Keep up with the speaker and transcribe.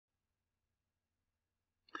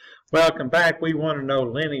Welcome back. We want to know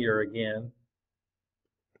linear again.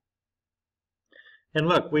 And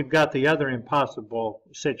look, we've got the other impossible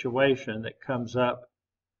situation that comes up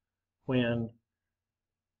when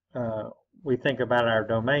we think about our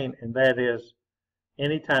domain, and that is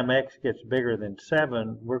anytime x gets bigger than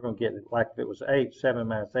 7, we're going to get, like if it was 8, 7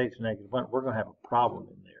 minus 8 is -1, we're going to have a problem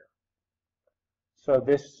in there. So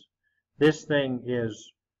this thing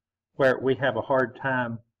is where we have a hard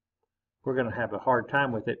time, we're going to have a hard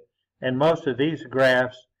time with it. And most of these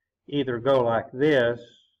graphs either go like this,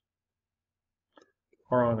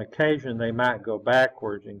 or on occasion they might go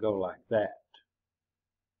backwards and go like that.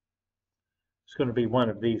 It's going to be one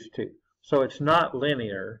of these two. So it's not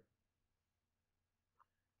linear,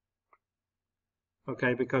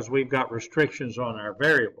 okay, because we've got restrictions on our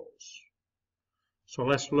variables. So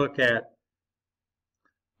let's look at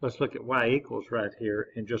y equals right here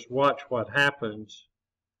and just watch what happens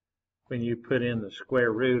when you put in the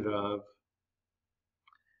square root of,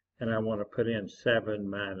 and I want to put in 7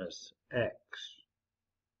 minus x.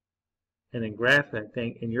 And then graph that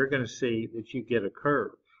thing, and you're going to see that you get a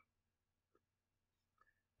curve.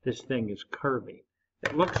 This thing is curving.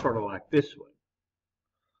 It looks sort of like this one.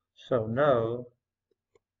 So no,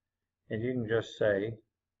 and you can just say,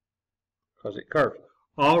 because it curves.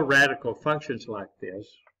 All radical functions like this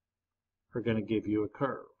are going to give you a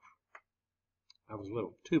curve. I was a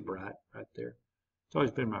little too bright right there. It's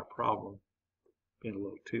always been my problem, being a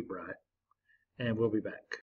little too bright. And we'll be back.